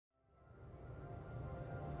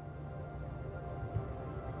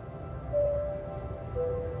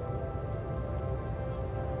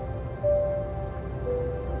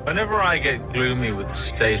Whenever I get gloomy with the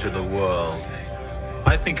state of the world,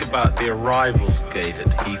 I think about the arrivals gate at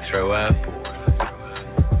Heathrow Airport.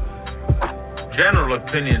 General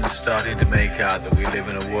opinion is starting to make out that we live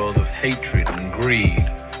in a world of hatred and greed.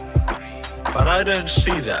 But I don't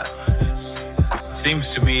see that. It seems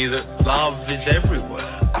to me that love is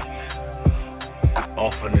everywhere.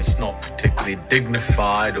 Often it's not particularly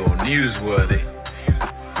dignified or newsworthy,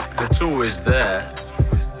 but it's always there.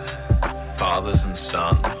 Fathers and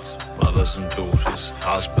sons, mothers and daughters,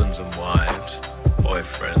 husbands and wives,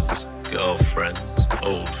 boyfriends, girlfriends,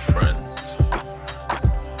 old friends.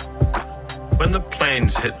 When the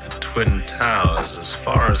planes hit the Twin Towers, as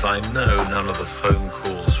far as I know, none of the phone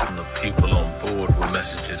calls from the people on board were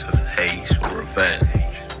messages of hate or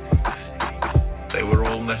revenge. They were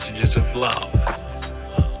all messages of love.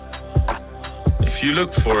 If you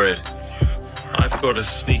look for it, I've got a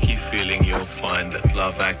sneaky feeling you'll find that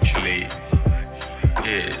love actually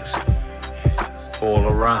is all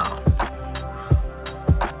around.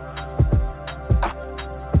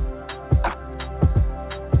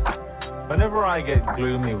 Whenever I get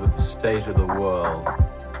gloomy with the state of the world,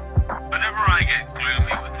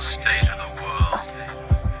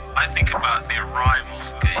 I think about the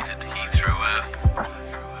arrivals gate at Heathrow Airport.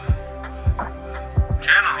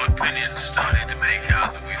 General opinion is starting to make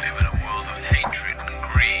out that we live in a world of hatred and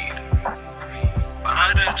greed. But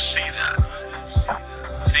I don't see that.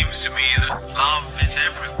 It seems to me that love is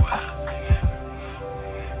everywhere.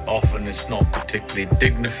 Often it's not particularly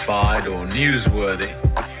dignified or newsworthy,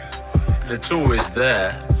 but it's always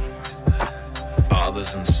there.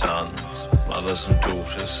 Fathers and sons, mothers and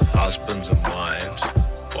daughters, husbands and wives,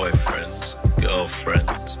 boyfriends,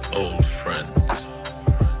 girlfriends, old friends.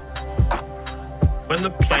 When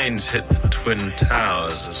the planes hit the Twin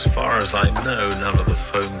Towers, as far as I know, none of the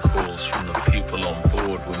phone calls from the people on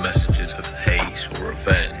board were messages of hate or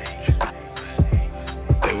revenge.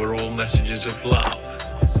 They were all messages of love.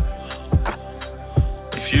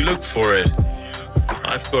 If you look for it,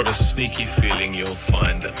 I've got a sneaky feeling you'll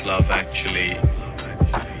find that love actually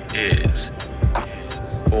is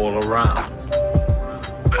all around.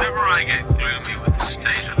 Whenever I get gloomy with the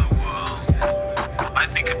state of the world, I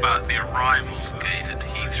think about the arrivals gate at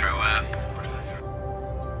Heathrow Airport.